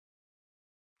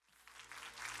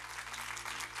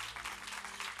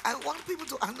I want people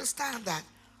to understand that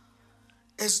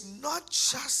it's not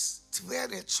just where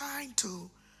they're trying to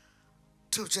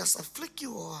just afflict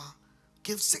you or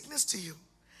give sickness to you.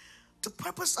 The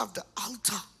purpose of the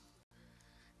altar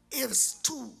is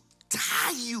to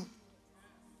tie you,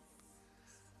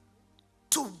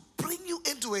 to bring you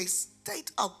into a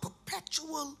state of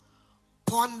perpetual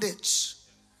bondage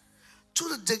to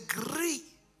the degree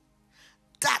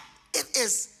that it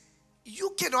is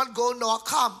you cannot go nor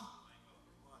come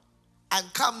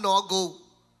and come nor go,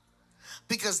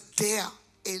 because there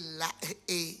a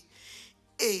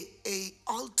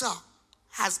altar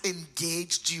has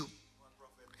engaged you.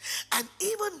 And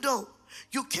even though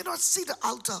you cannot see the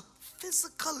altar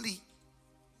physically,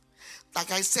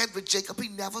 like I said with Jacob, he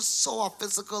never saw a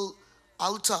physical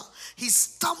altar. He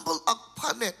stumbled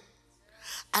upon it,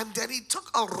 and then he took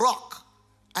a rock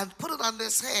and put it on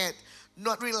his head,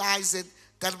 not realizing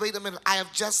that, wait a minute, I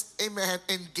have just, amen,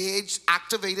 engaged,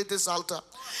 activated this altar.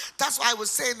 That's why I was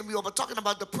saying, we were talking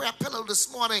about the prayer pillow this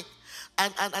morning,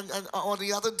 and on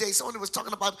the other day, someone was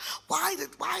talking about why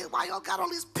y'all got all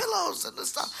these pillows and this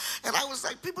stuff. And I was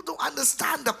like, people don't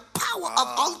understand the power of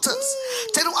altars.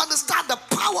 They don't understand the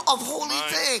power of holy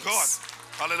things. God.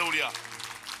 Hallelujah.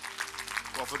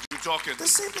 Prophet, you talking. The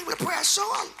same thing with prayer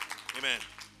shawl. Amen.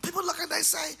 People look and they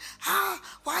say,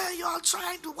 why are you all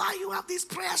why you have these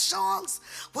prayer shawls?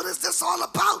 What is this all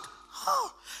about?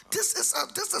 Oh, this is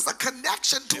a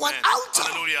connection to an altar.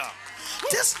 Hallelujah.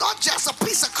 This is not just a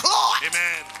piece of cloth.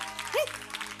 Amen.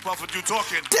 Prophet, you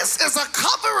talking. This is a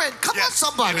covering. Come on,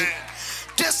 somebody. Amen.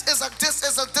 This is a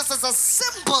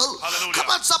symbol. Hallelujah.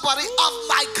 Come on, somebody, of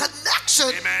my connection,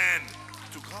 amen,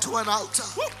 to an altar.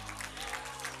 Woo.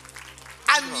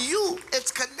 And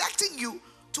it's connecting you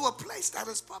to a place that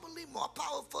is probably more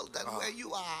powerful than where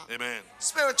you are. Amen.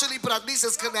 Spiritually, but at least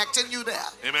it's connecting you there.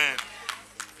 Amen.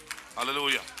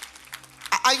 Hallelujah.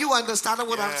 Are you understanding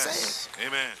what I'm saying?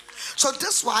 Amen. So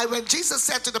this is why when Jesus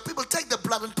said to the people, take the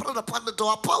blood and put it upon the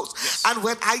doorpost, and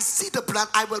when I see the blood,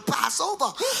 I will pass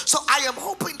over. So I am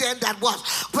hoping then that when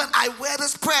I wear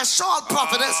this prayer shawl,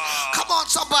 prophetess, come on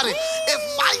somebody,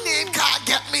 if my name can't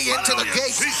get me into the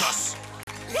gate. Jesus.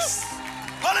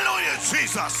 Hallelujah,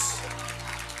 Jesus.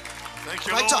 Thank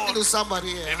you, I'm Lord. talking to somebody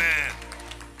here. Amen.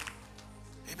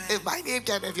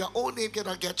 Amen. If your own name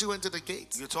cannot get you into the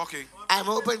gates, You're talking. I'm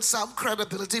hoping some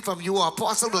credibility from you,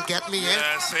 apostle, will get me in.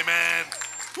 Yes, amen.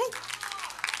 Woo.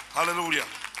 Hallelujah.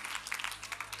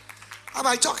 Am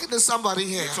I talking to somebody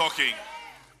here? You're talking.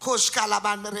 They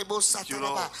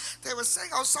were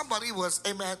saying how somebody was,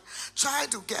 amen, trying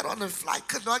to get on a flight,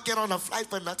 could not get on a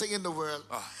flight for nothing in the world.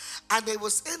 And they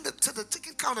was to the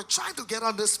ticket counter trying to get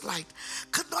on this flight,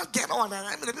 could not get on. And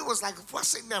I mean, it was like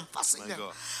fussing them.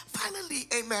 God. Finally,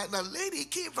 amen, a lady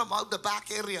came from out the back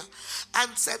area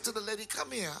and said to the lady,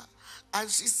 come here. And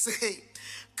she said,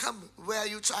 come, where are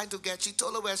you trying to get? She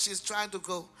told her where she's trying to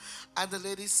go. And the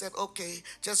lady said, okay,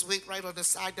 just wait right on the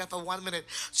side there for 1 minute.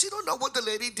 She don't know what the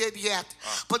lady did yet.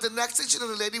 But the next thing she knew,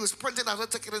 the lady was printing out her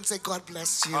ticket and said, God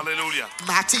bless you. Hallelujah.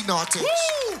 Mattie Nottage.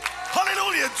 Woo!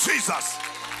 Hallelujah, Jesus.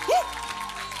 Woo!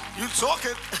 You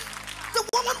talking. The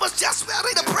woman was just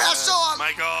wearing the prayer shawl.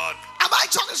 My God. Am I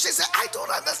talking? She said, I don't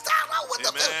understand.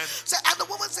 And the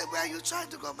woman said, where are you trying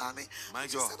to go, mommy? My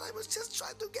she God. said, I was just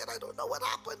trying to get, I don't know what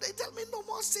happened. They tell me no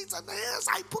more seats on the airs.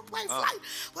 I booked my flight.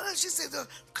 But then she said,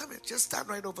 come here, just stand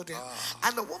right over there.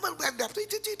 And the woman went there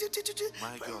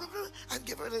My God. and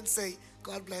give her and say,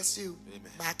 God bless you,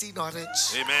 Mattie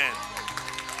Nottage. Amen.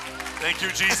 Thank you,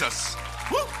 Jesus.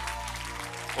 Woo!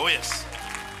 Oh, yes.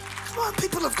 Come on,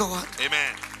 people of God.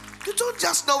 Amen. You don't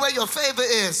just know where your favor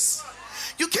is.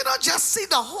 You cannot just see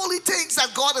the holy things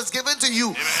that God has given to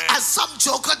you as some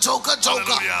joker.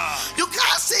 Hallelujah. You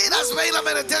can't see it as, wait a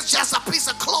minute, this is just a piece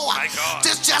of cloth. My God.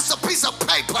 This is just a piece of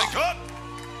paper. My God.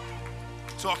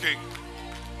 Talking.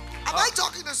 Am I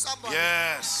talking to somebody?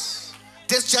 Yes.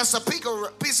 This is just a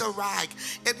piece of rag.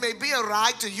 It may be a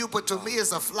rag to you, but to me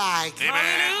it's a flag.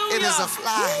 Amen. It is a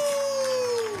flag.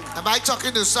 Woo. Am I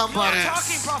talking to somebody? You're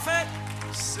talking, prophet.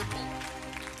 Simple.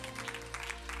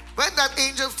 When that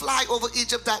angel fly over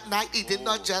Egypt that night, he did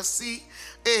not just see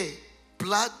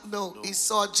blood. No, he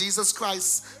saw Jesus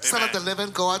Christ, Son of the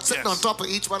living God, sitting on top of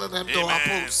each one of them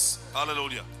doorposts.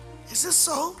 Hallelujah. Is this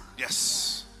so?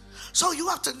 Yes. So you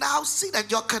have to now see that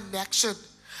your connection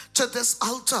to this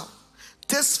altar,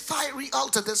 this fiery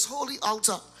altar, this holy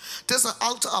altar, this is an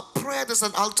altar of prayer, this is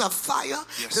an altar of fire,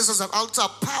 this is an altar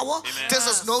of power. Amen. This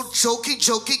is no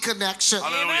jokey connection.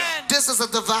 Hallelujah. This is a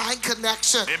divine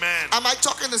connection. Amen. Am I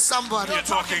talking to somebody? You're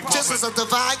talking, this prophet. is a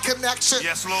divine connection.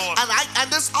 Yes, Lord.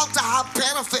 And this altar have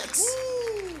benefits.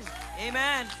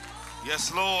 Amen.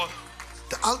 Yes, Lord.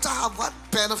 The altar have what?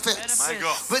 Benefits. My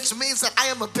God. Which means that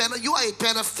you are a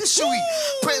beneficiary.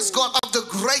 Praise God, of the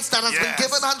grace that has been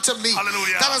given unto me.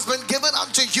 Hallelujah. That has been given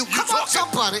unto you. Come on,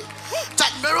 somebody.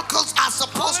 That miracles are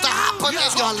supposed to happen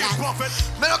in your life. Prophet.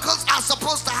 Miracles are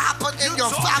supposed to happen in your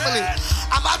family.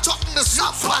 Am I talking to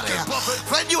somebody?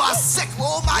 When you are sick,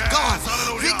 oh my God,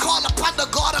 we call upon the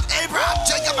God of Abraham,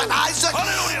 Jacob, and Isaac.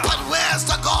 But where's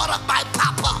the God of my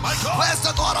papa? Where's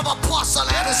the God of Apostle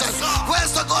Anderson?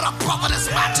 Where's the God of Prophetess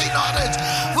Mattie Nottage?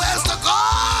 Where's the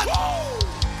God?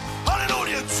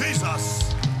 Hallelujah,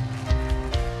 Jesus.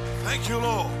 Thank you,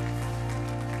 Lord.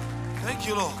 Thank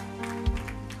you, Lord.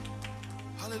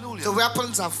 Hallelujah. The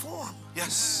weapons are formed,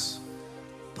 Yes.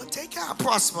 but they can't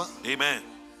prosper. Amen.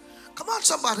 Come on,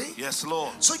 somebody. Yes,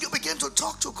 Lord. So you begin to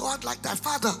talk to God like that.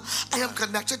 Father, I am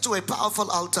connected to a powerful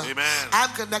altar. Amen. I am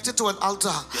connected to an altar.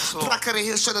 Yes, Lord.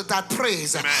 That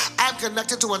praise. Amen. I am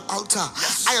connected to an altar.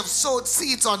 Yes. I have sowed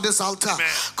seeds on this altar. Amen.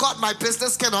 God, my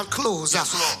business cannot close.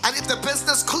 Yes, Lord. And if the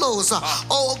business closes,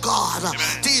 oh God,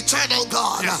 Amen. the eternal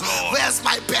God, Yes, Lord. where's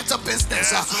my better business?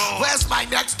 Yes, Lord. Where's my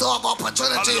next door of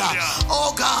opportunity? Hallelujah.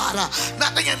 Oh God,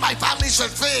 nothing in my family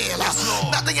should fail. Yes,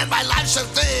 Lord. Nothing in my life should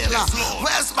fail. Yes, Lord.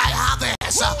 Where's my harvest?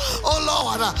 Oh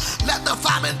Lord, let the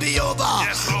famine be over.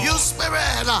 Yes, Lord. You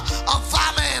spirit of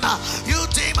famine, you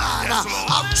demon Yes,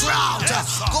 Lord. of drought,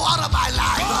 Yes, Lord. go out of my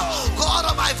life, go out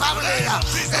of my family,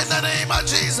 in the name of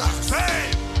Jesus.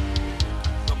 Hey,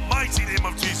 the mighty name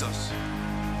of Jesus.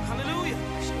 Hallelujah.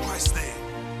 Christ's name.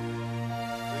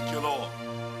 Thank you, Lord.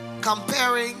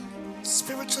 Comparing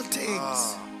spiritual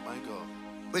things My God.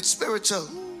 with spiritual.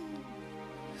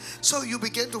 So you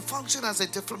begin to function as a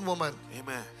different woman,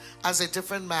 Amen. as a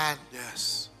different man,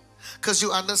 Yes. because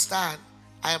you understand,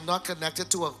 I am not connected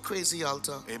to a crazy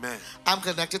altar. Amen. I'm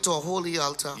connected to a holy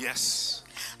altar. Yes.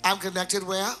 I'm connected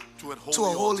where? To a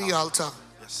holy altar.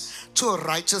 Yes. To a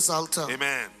righteous altar.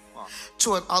 Amen.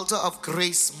 To an altar of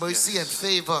grace, mercy, and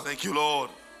favor. Thank you, Lord.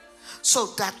 So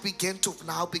that begin to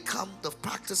now become the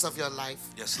practice of your life.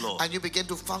 Yes, Lord. And you begin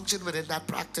to function within that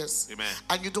practice. Amen.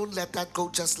 And you don't let that go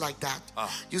just like that.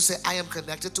 You say, I am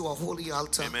connected to a holy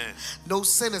altar. Amen. No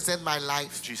sin is in my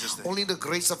life. Jesus' name. Only the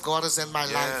grace of God is in my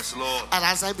life. Yes, Lord. And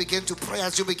as I begin to pray,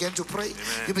 as you begin to pray,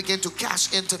 Amen. you begin to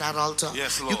cash into that altar.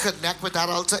 Yes, Lord. You connect with that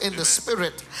altar in the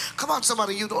spirit. Come on,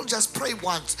 somebody. You don't just pray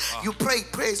once. You pray,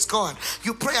 praise God.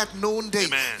 You pray at noonday.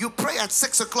 Amen. You pray at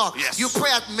 6 o'clock. Yes. You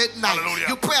pray at midnight. Hallelujah.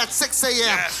 You pray at 6 a.m.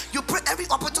 Yes. You pray every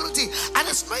opportunity. And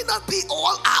it may not be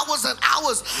all hours and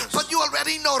hours, but you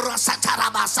already know.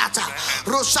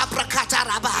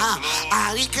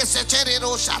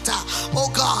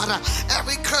 Oh God,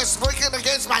 every curse working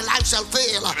against my life shall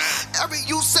fail. Every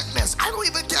you sickness, I don't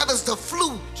even care if it's the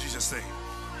flu. Jesus' name.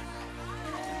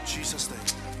 Jesus' name.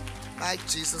 My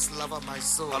Jesus, lover, my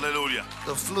soul. Hallelujah.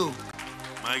 The flu.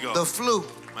 My God. The flu.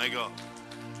 My God.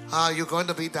 You're going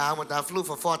to be down with that flu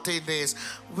for 14 days.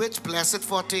 Which blessed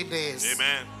 14 days?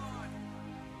 Amen.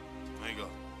 My God.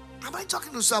 Am I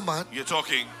talking to someone? You're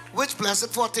talking. Which blessed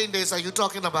 14 days are you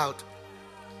talking about?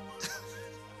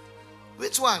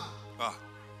 Which one?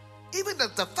 Even the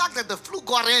fact that the flu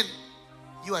got in,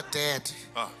 you are dead.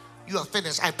 You are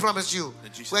finished. I promise you.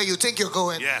 Where you think you're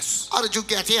going. Yes. How did you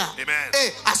get here? Amen. Hey,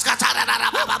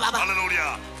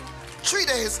 Hallelujah. 3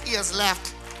 days he has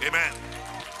left. Amen.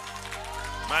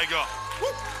 My God.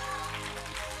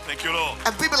 Thank you, Lord.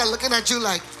 And people are looking at you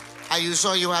like, are you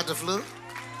sure you had the flu?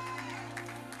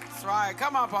 That's right.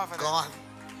 Come on, Prophet. Gone.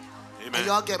 Amen. And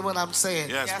y'all get what I'm saying?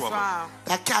 Yes, That's Prophet. right.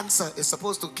 That cancer is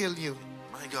supposed to kill you.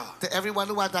 My God. Everyone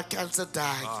who had that cancer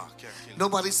died. Can't kill you.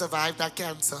 Nobody survived that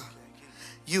cancer.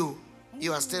 You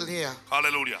are still here.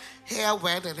 Hallelujah. Hair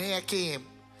went and hair came.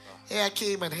 Hair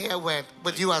came and hair went.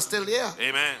 But you are still here.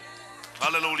 Amen.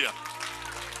 Hallelujah.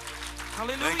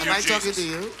 Hallelujah. Thank Am you, I talking Jesus. to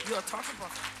you? You are talking,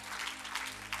 Prophet.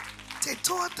 They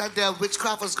thought that their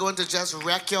witchcraft was going to just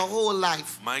wreck your whole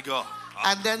life. My God.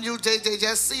 And then they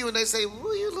just see you and they say,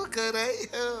 "Ooh, you look good, eh?"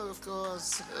 Oh, of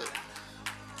course.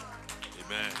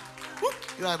 Amen.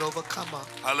 You are an overcomer.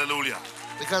 Hallelujah.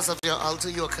 Because of your altar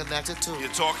you are connected to. You're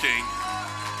talking.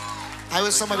 I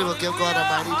wish somebody would give God a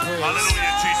mighty praise.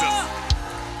 Hallelujah, Jesus.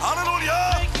 Hallelujah.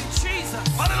 Thank you, Jesus.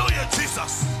 Hallelujah,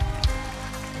 Jesus.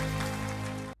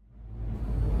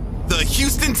 The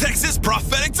Houston, Texas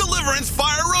Prophetic Deliverance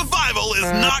Fire Revival is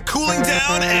not cooling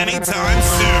down anytime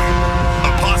soon.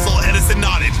 Apostle Edison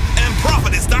Nottage and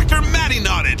Prophetess Dr. Mattie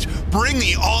Nottage bring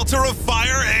the altar of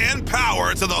fire and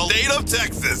power to the state of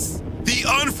Texas. The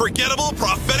unforgettable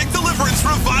prophetic deliverance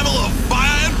revival of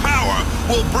fire and power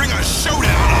will bring a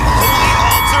showdown of holy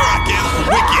altar against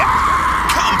wicked.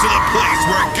 Come to the place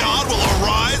where God will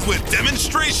arise with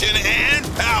demonstration and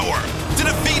power to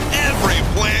defeat every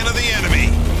plan of the enemy.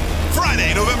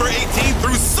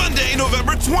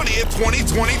 20th,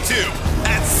 2022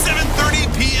 at 7:30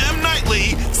 p.m.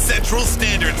 nightly Central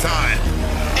Standard Time.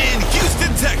 In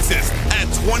Houston, Texas at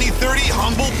 2030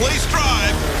 Humble Place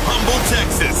Drive, Humble,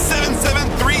 Texas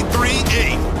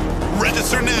 77338.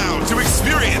 Register now to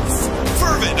experience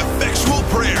fervent, effectual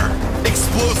prayer,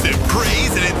 explosive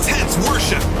praise and intense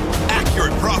worship,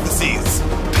 accurate prophecies,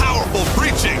 powerful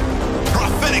preaching,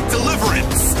 prophetic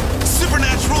deliverance,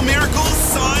 supernatural miracles,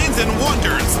 signs and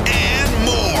wonders, and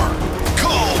more.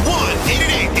 Call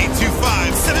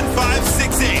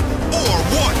 1-888-825-7568 or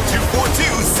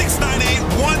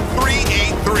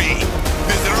 1-242-698-1383.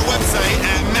 Visit our website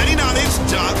at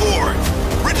MattieNottage.org.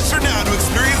 Register now to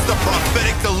experience the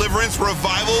prophetic deliverance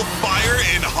revival fire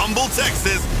in Humble,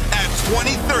 Texas at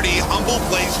 2030 Humble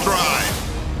Place Drive.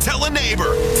 Tell a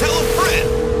neighbor, tell a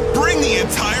friend, bring the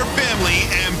entire family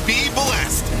and be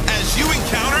blessed as you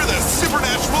encounter the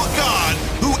supernatural God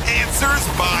who answers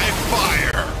by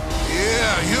fire.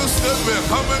 Yeah, Houston, we're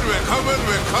coming, we're coming,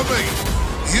 we're coming.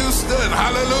 Houston,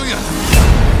 hallelujah.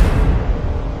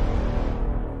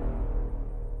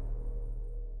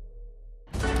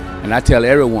 And I tell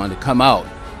everyone to come out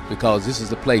because this is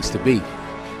the place to be.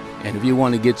 And if you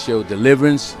want to get your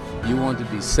deliverance, you want to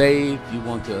be saved, you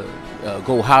want to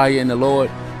go higher in the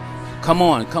Lord, come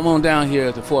on down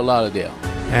here to Fort Lauderdale.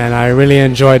 And I really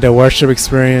enjoyed the worship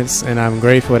experience, and I'm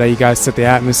grateful that you guys set the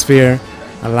atmosphere,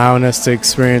 allowing us to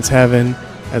experience heaven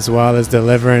as well as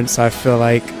deliverance. I feel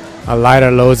like a lighter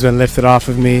load's been lifted off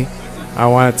of me. I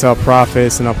want to tell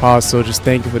prophets and apostles, just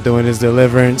thank you for doing this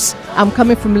deliverance. I'm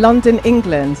coming from London,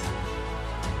 England,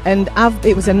 and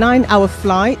it was a 9-hour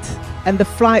flight, and the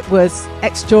flight was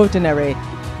extraordinary.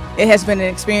 It has been an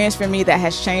experience for me that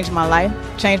has changed my life,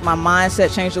 changed my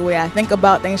mindset, changed the way I think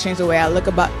about things, changed the way I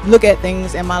look at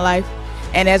things in my life.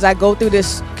 And as I go through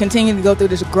this, continue to go through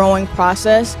this growing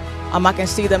process, I can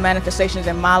see the manifestations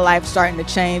in my life starting to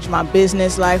change. My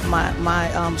business life, my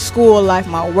school life,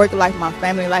 my work life, my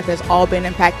family life has all been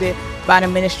impacted by the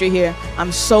ministry here.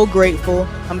 I'm so grateful.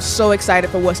 I'm so excited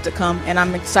for what's to come, and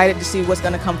I'm excited to see what's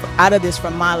going to come out of this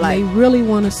from my life. They really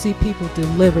want to see people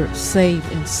delivered, saved,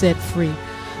 and set free.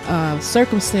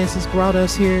 Circumstances brought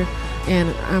us here,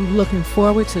 and I'm looking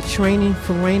forward to training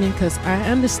for reigning, because I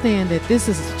understand that this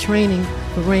is a training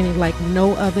for reigning like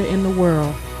no other in the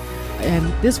world.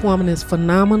 And this woman is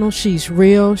phenomenal. She's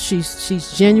real.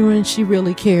 She's genuine. She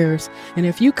really cares. And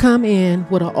if you come in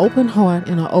with an open heart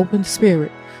and an open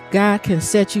spirit, God can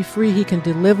set you free. He can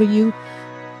deliver you.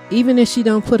 Even if she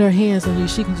don't put her hands on you,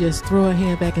 she can just throw her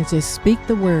hand back and just speak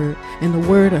the word, and the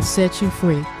word will set you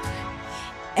free.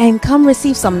 And come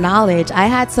receive some knowledge. I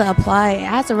had to apply, I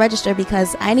had to register,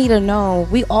 because I need to know,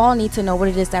 we all need to know what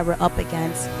it is that we're up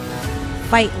against.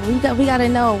 We got to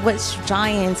know what's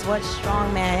giants, what's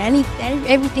strong man,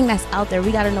 everything that's out there.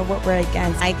 We got to know what we're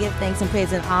against. I give thanks and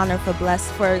praise and honor for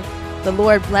the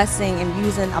Lord blessing and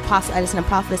using Apostle Edison and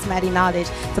Prophetess Mattie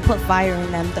Nottage to put fire in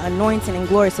them, the anointing and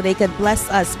glory, so they could bless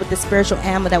us with the spiritual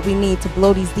ammo that we need to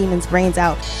blow these demons' brains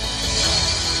out.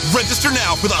 Register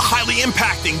now for the highly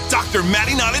impacting Dr.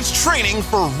 Mattie Nottage training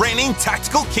for reigning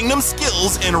tactical kingdom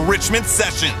skills enrichment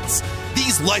sessions.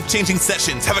 These life-changing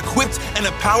sessions have equipped and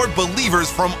empowered believers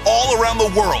from all around the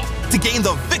world to gain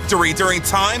the victory during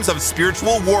times of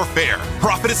spiritual warfare.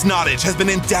 Prophetess Nottage has been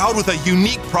endowed with a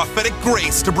unique prophetic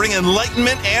grace to bring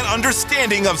enlightenment and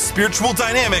understanding of spiritual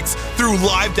dynamics through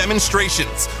live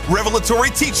demonstrations, revelatory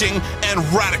teaching, and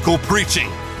radical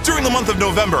preaching. During the month of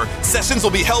November, sessions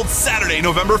will be held Saturday,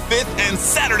 November 5th and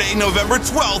Saturday, November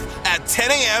 12th at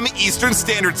 10 a.m. Eastern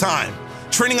Standard Time.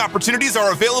 Training opportunities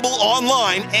are available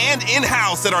online and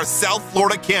in-house at our South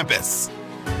Florida campus.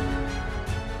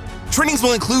 Trainings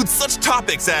will include such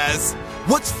topics as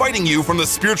what's fighting you from the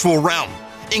spiritual realm,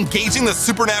 engaging the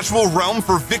supernatural realm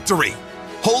for victory,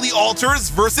 holy altars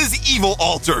versus evil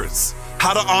altars,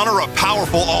 how to honor a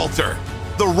powerful altar,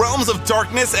 the realms of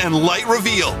darkness and light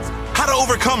revealed, how to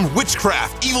overcome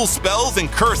witchcraft, evil spells,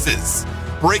 and curses,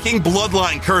 breaking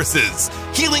bloodline curses,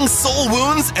 healing soul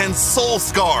wounds and soul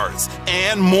scars,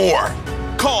 and more.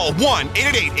 Call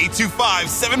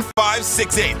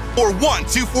 1-888-825-7568 or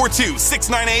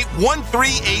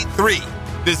 1-242-698-1383.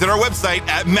 Visit our website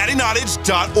at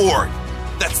MattieNottage.org.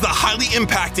 That's the highly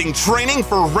impacting training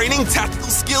for reigning tactical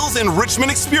skills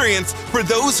enrichment experience for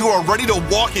those who are ready to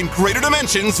walk in greater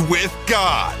dimensions with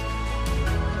God.